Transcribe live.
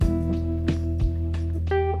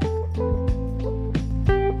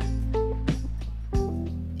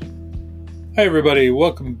Hi, everybody.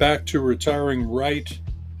 Welcome back to Retiring Right.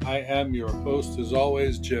 I am your host, as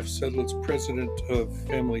always, Jeff Sedlitz, president of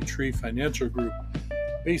Family Tree Financial Group,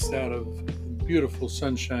 based out of beautiful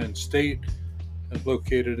Sunshine State,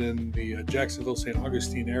 located in the Jacksonville, St.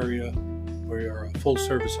 Augustine area. We are a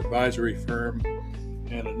full-service advisory firm.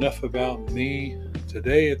 And enough about me.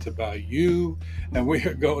 Today, it's about you, and we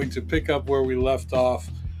are going to pick up where we left off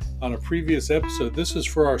on a previous episode. This is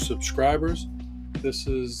for our subscribers. This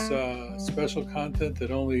is special content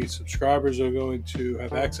that only subscribers are going to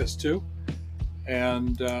have access to.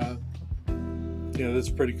 And, that's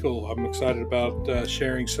pretty cool. I'm excited about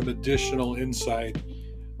sharing some additional insight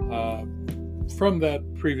from that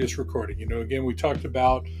previous recording. Again, we talked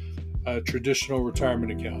about traditional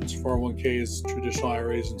retirement accounts, 401ks, traditional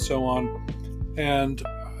IRAs, and so on. And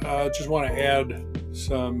just want to add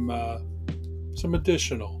some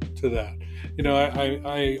additional to that.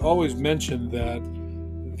 I always mention that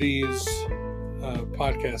these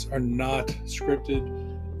podcasts are not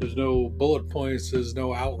scripted. There's no bullet points. There's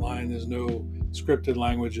no outline. There's no scripted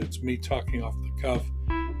language. It's me talking off the cuff,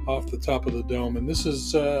 off the top of the dome. And this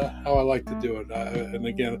is how I like to do it. And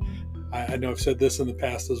again, I know I've said this in the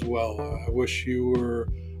past as well. I wish you were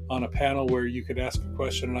on a panel where you could ask a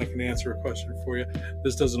question and I can answer a question for you.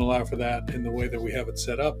 This doesn't allow for that in the way that we have it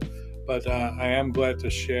set up. But I am glad to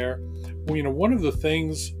share. One of the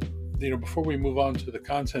things, before we move on to the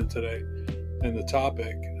content today and the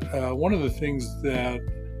topic, one of the things that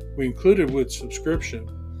we included with subscription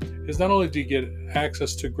is not only do you get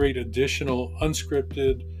access to great additional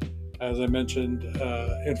unscripted, as I mentioned,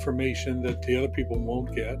 information that the other people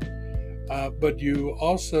won't get, but you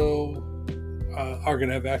also are going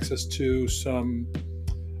to have access to some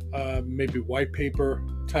maybe white paper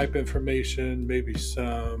type information, maybe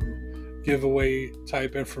some giveaway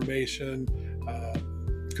type information.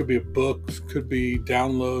 Could be a book, could be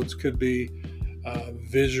downloads, could be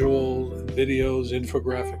visual videos,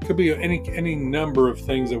 infographic, could be any number of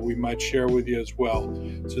things that we might share with you as well.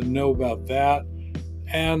 So know about that.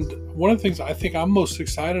 And one of the things I think I'm most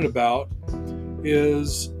excited about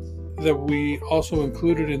is that we also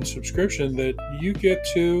included in subscription that you get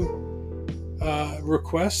to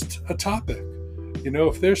request a topic.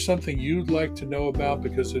 If there's something you'd like to know about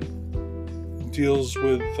because it deals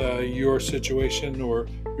with your situation or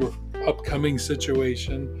your upcoming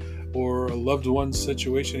situation or a loved one's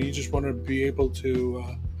situation, you just want to be able to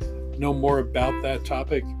know more about that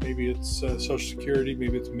topic. Maybe it's Social Security,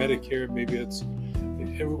 maybe it's Medicare, maybe it's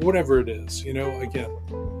whatever it is. Again,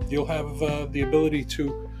 you'll have the ability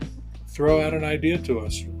to throw out an idea to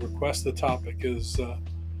us. Request the topic is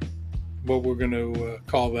what we're going to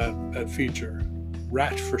call that feature.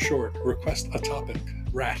 RAT for short. Request a topic.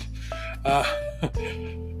 RAT.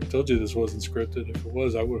 I told you this wasn't scripted. If it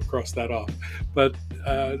was, I would have crossed that off. But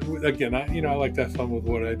again, I like to have fun with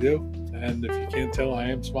what I do. And if you can't tell, I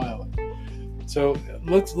am smiling. So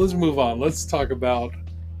let's move on. Let's talk about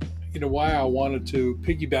why I wanted to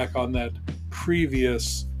piggyback on that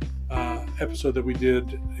previous episode that we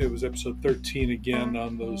did. It was episode 13 again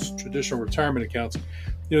on those traditional retirement accounts.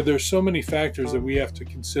 There's so many factors that we have to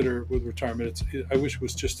consider with retirement. I wish it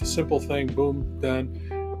was just a simple thing, boom, done.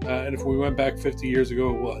 And if we went back 50 years ago,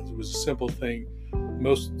 it was a simple thing.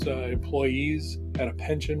 Most employees had a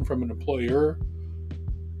pension from an employer.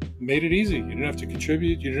 Made it easy. You didn't have to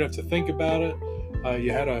contribute. You didn't have to think about it.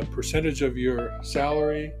 You had a percentage of your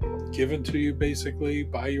salary given to you basically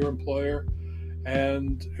by your employer,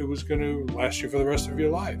 and it was going to last you for the rest of your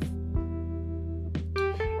life.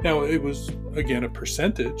 Now, it was, again, a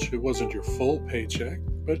percentage. It wasn't your full paycheck,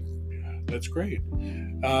 but that's great.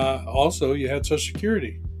 Also, you had Social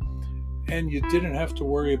Security, and you didn't have to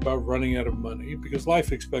worry about running out of money because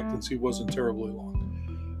life expectancy wasn't terribly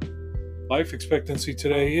long. Life expectancy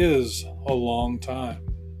today is a long time.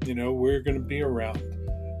 We're going to be around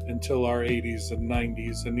until our 80s and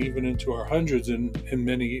 90s and even into our hundreds in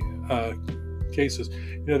many cases.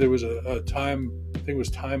 There was a time, I think it was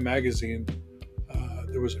Time magazine,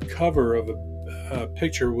 there was a cover of a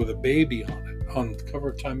picture with a baby on it, on the cover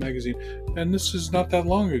of Time magazine, and this is not that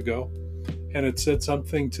long ago, and it said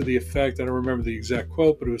something to the effect, I don't remember the exact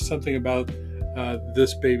quote, but it was something about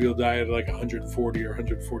this baby will die at like 140 or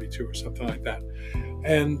 142 or something like that.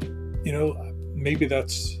 And maybe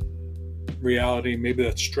that's reality, maybe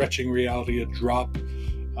that's stretching reality a drop,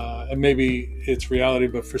 and maybe it's reality,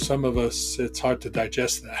 but for some of us it's hard to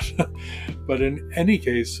digest that. But in any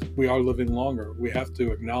case, we are living longer. We have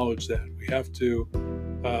to acknowledge that. We have to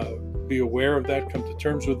be aware of that, come to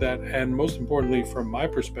terms with that, and most importantly, from my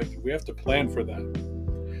perspective, we have to plan for that.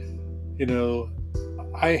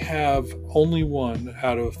 I have only one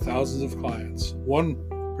out of thousands of clients, one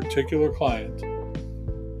particular client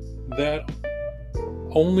that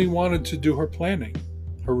only wanted to do her planning,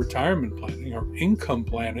 her retirement planning, her income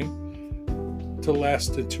planning to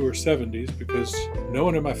last into her 70s, because no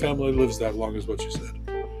one in my family lives that long, is what she said.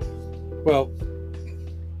 Well,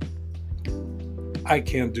 I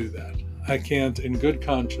can't do that. I can't, in good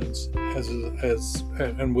conscience,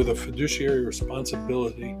 and with a fiduciary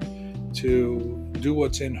responsibility to do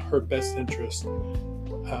what's in her best interest,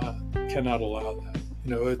 cannot allow that.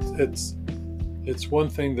 It's one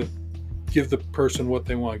thing to give the person what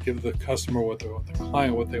they want, give the customer what they want, the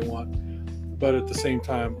client what they want, but at the same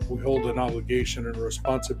time, we hold an obligation and a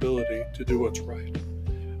responsibility to do what's right.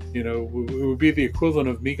 It would be the equivalent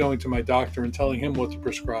of me going to my doctor and telling him what to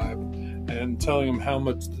prescribe and telling him how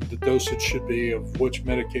much the dosage should be of which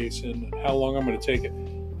medication and how long I'm going to take it.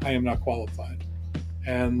 I am not qualified.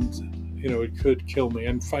 And, it could kill me.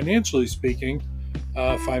 And financially speaking,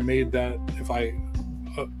 if I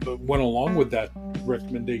went along with that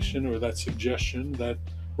recommendation or that suggestion, that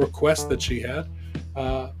request that she had,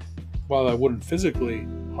 while I wouldn't physically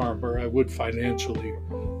harm her, I would financially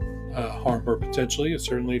harm her potentially,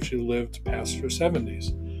 certainly if she lived past her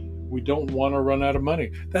 70s. We don't want to run out of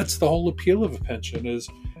money. That's the whole appeal of a pension is,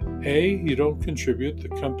 A, you don't contribute, the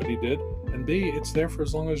company did, and B, it's there for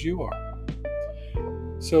as long as you are.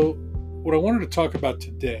 So what I wanted to talk about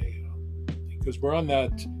today, because we're on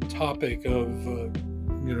that topic of,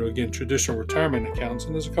 again, traditional retirement accounts,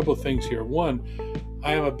 and there's a couple of things here. One,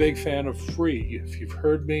 I am a big fan of free. If you've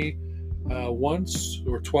heard me once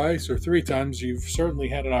or twice or three times, you've certainly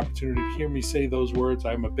had an opportunity to hear me say those words.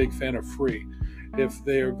 I'm a big fan of free. If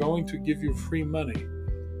they are going to give you free money,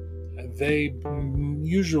 they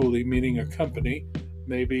usually, meaning a company,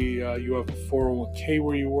 maybe you have a 401k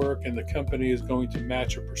where you work and the company is going to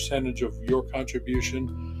match a percentage of your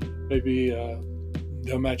contribution. Maybe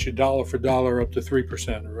they'll match you dollar for dollar up to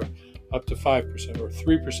 3% or up to 5% or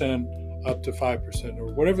 3% up to 5%,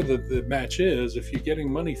 or whatever the match is. If you're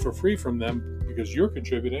getting money for free from them because you're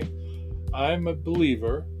contributing, I'm a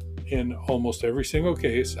believer in almost every single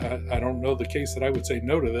case. I don't know the case that I would say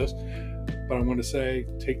no to this, but I'm going to say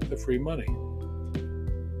take the free money.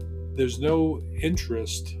 There's no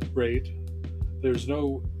interest rate, there's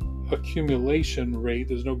no accumulation rate,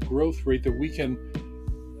 there's no growth rate that we can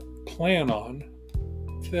plan on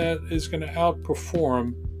that is going to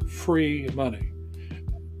outperform free money.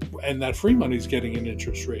 And that free money is getting an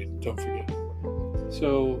interest rate, don't forget.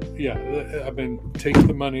 So, take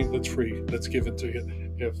the money that's free, that's given to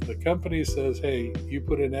you. If the company says, hey, you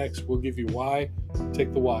put in X, we'll give you Y,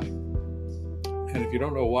 take the Y. And if you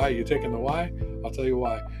don't know why you're taking the Y, I'll tell you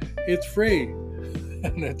why. It's free,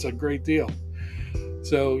 and it's a great deal.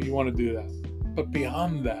 So you want to do that. But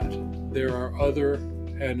beyond that, there are other,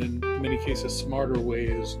 and in many cases, smarter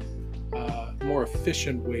ways, more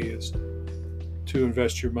efficient ways to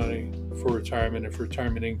invest your money for retirement and for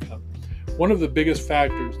retirement income. One of the biggest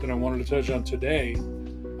factors that I wanted to touch on today,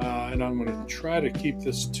 and I'm going to try to keep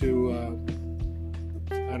this to,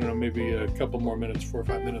 maybe a couple more minutes, 4 or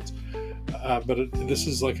 5 minutes, but this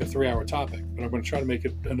is like a 3-hour topic, but I'm going to try to make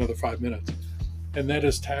it another 5 minutes, and that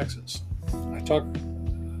is taxes. I talk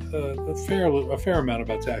a fair amount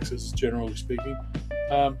about taxes, generally speaking,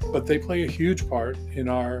 but they play a huge part in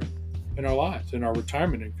our lives, in our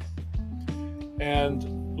retirement income.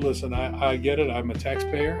 And listen, I get it. I'm a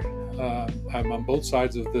taxpayer. I'm on both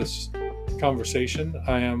sides of this conversation.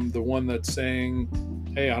 I am the one that's saying,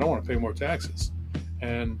 hey, I don't want to pay more taxes.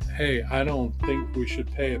 And hey, I don't think we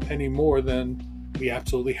should pay a penny more than we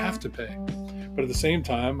absolutely have to pay. But at the same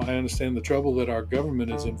time, I understand the trouble that our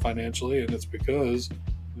government is in financially, and it's because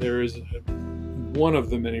there is one of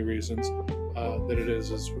the many reasons that it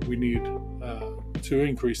is we need to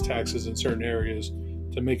increase taxes in certain areas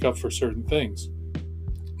to make up for certain things,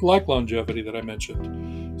 like longevity that I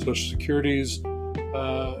mentioned. Social Security's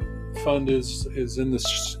fund is in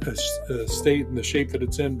the state and the shape that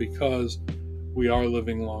it's in because we are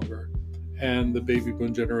living longer, and the baby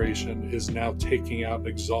boom generation is now taking out and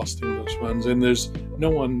exhausting those funds, and there's no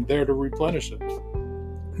one there to replenish it.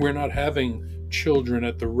 We're not having children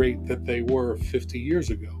at the rate that they were 50 years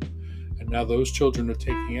ago, and now those children are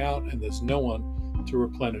taking out, and there's no one to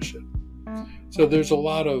replenish it. So there's a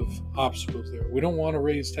lot of obstacles there. We don't want to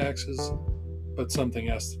raise taxes, but something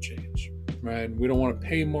has to change, right? We don't want to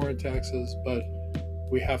pay more in taxes, but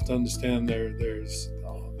we have to understand there's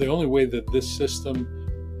the only way that this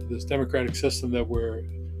system, this democratic system that we're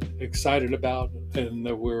excited about and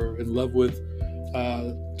that we're in love with,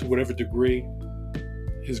 to whatever degree,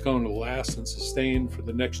 is going to last and sustain for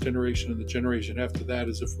the next generation and the generation after that,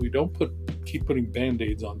 is if we don't keep putting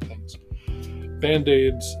Band-Aids on things.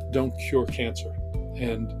 Band-Aids don't cure cancer.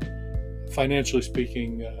 And financially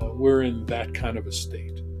speaking, we're in that kind of a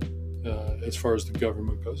state as far as the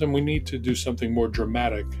government goes. And we need to do something more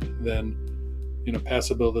dramatic than, pass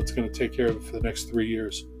a bill that's going to take care of it for the next 3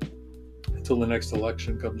 years until the next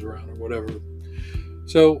election comes around or whatever.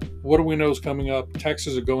 So what do we know is coming up?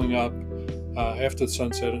 Taxes are going up after the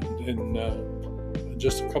sunset in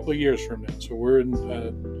just a couple of years from now. So we're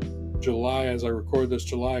in July, as I record this,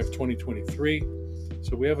 July of 2023.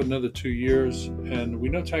 So we have another 2 years, and we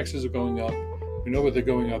know taxes are going up. We know what they're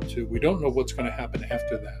going up to. We don't know what's going to happen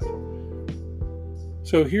after that.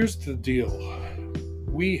 So here's the deal.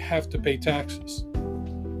 We have to pay taxes.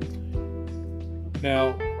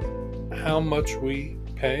 Now, how much we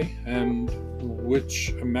pay and which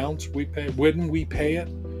amounts we pay, when we pay it,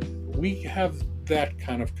 we have that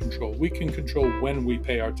kind of control. We can control when we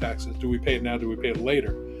pay our taxes. Do we pay it now? Do we pay it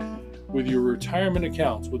later? With your retirement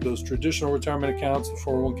accounts, with those traditional retirement accounts, the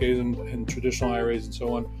 401ks and traditional IRAs and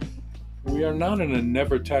so on, we are not in a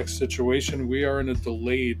never tax situation. We are in a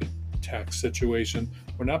delayed tax situation.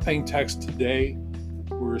 We're not paying tax today.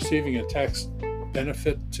 We're receiving a tax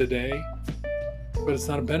benefit today, but it's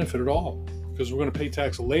not a benefit at all because we're going to pay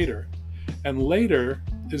tax later. And later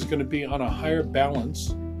is going to be on a higher balance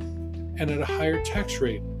and at a higher tax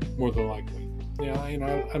rate, more than likely.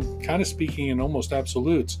 I'm kind of speaking in almost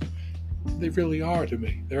absolutes. They really are to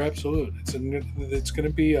me. They're absolute. It's going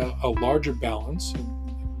to be a larger balance,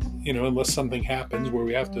 unless something happens where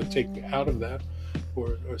we have to take out of that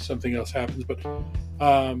or something else happens. But,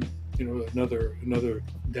 another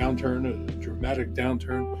downturn, a dramatic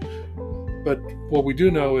downturn. But what we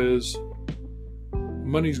do know is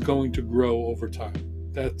money's going to grow over time.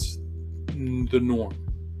 That's the norm.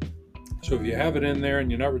 So if you have it in there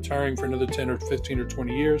and you're not retiring for another 10 or 15 or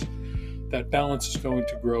 20 years, that balance is going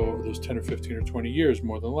to grow over those 10 or 15 or 20 years,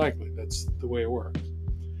 more than likely. That's the way it works.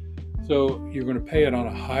 So you're going to pay it on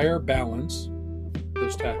a higher balance,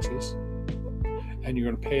 those taxes, and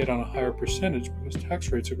you're going to pay it on a higher percentage because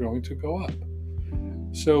tax rates are going to go up.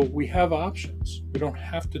 So we have options. We don't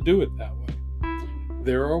have to do it that way.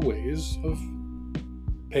 There are ways of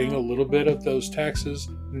paying a little bit of those taxes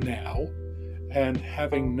now and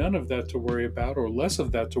having none of that to worry about or less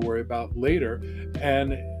of that to worry about later.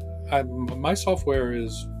 And my software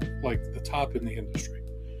is like the top in the industry,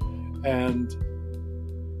 and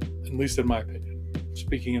at least in my opinion,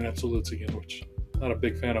 speaking in absolutes again, which I'm not a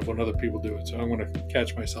big fan of when other people do it, so I'm going to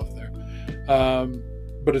catch myself there.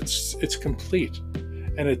 But it's complete,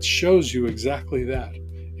 and it shows you exactly that.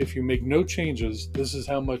 If you make no changes, this is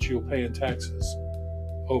how much you'll pay in taxes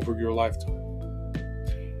over your lifetime.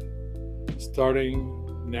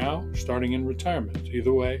 Starting now, starting in retirement,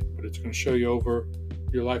 either way, but it's going to show you over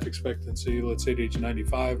your life expectancy, let's say at age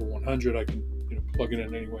 95 or 100, I can plug it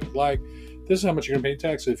in any way I'd like. This is how much you're going to pay in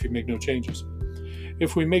taxes if you make no changes.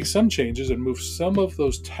 If we make some changes and move some of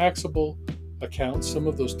those taxable accounts, some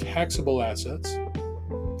of those taxable assets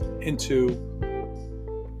into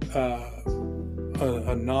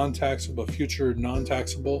a non-taxable, future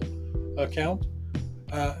non-taxable account,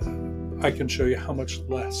 I can show you how much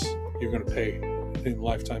less you're going to pay in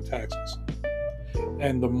lifetime taxes.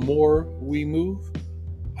 And the more we move,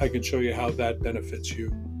 I can show you how that benefits you.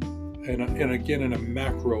 And again, in a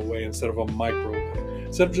macro way instead of a micro way.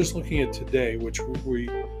 Instead of just looking at today, which we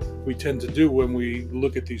tend to do when we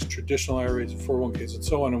look at these traditional IRAs and 401ks and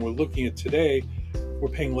so on, and we're looking at today, we're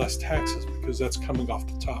paying less taxes because that's coming off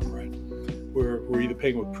the top, right? We're either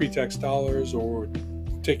paying with pre-tax dollars or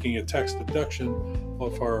we're taking a tax deduction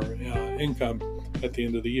of our income at the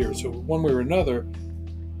end of the year. So one way or another,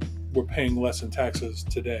 we're paying less in taxes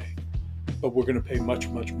today, but we're going to pay much,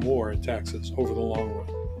 much more in taxes over the long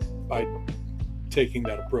run by taking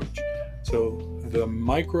that approach. So the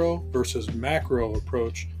micro versus macro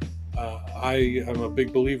approach, I am a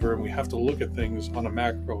big believer, and we have to look at things on a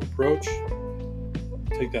macro approach,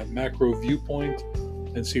 take that macro viewpoint,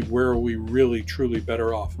 and see where are we really, truly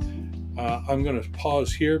better off. I'm going to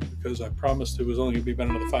pause here because I promised it was only going to be about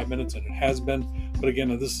another 5 minutes, and it has been. But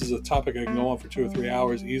again, this is a topic I can go on for 2 or 3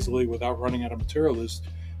 hours easily without running out of material. There's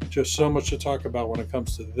just so much to talk about when it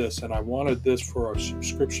comes to this, and I wanted this for our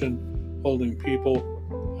subscription holding people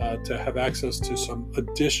to have access to some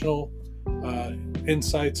additional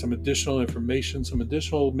insights, some additional information, some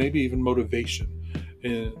additional maybe even motivation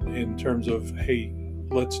in terms of, hey,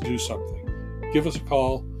 let's do something. Give us a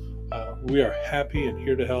call. We are happy and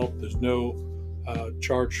here to help. There's no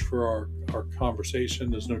charge for our conversation.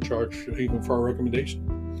 There's no charge even for our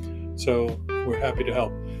recommendation. So we're happy to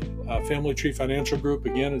help. Family Tree Financial Group,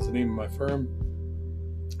 again, is the name of my firm.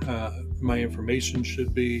 My information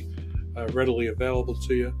should be readily available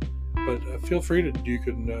to you. But feel free to, you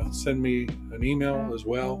can send me an email as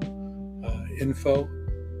well,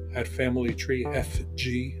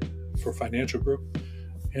 info@familytreefg for financial group,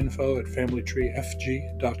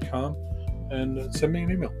 info@familytreefg.com, and send me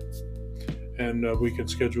an email. And we can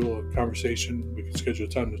schedule a conversation. We can schedule a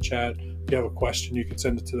time to chat. If you have a question, you can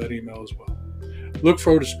send it to that email as well. Look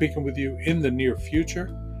forward to speaking with you in the near future.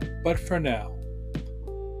 But for now,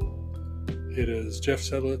 it is Jeff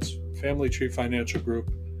Sedlitz, Family Tree Financial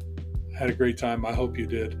Group. Had a great time. I hope you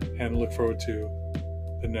did. And look forward to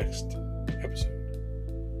the next episode.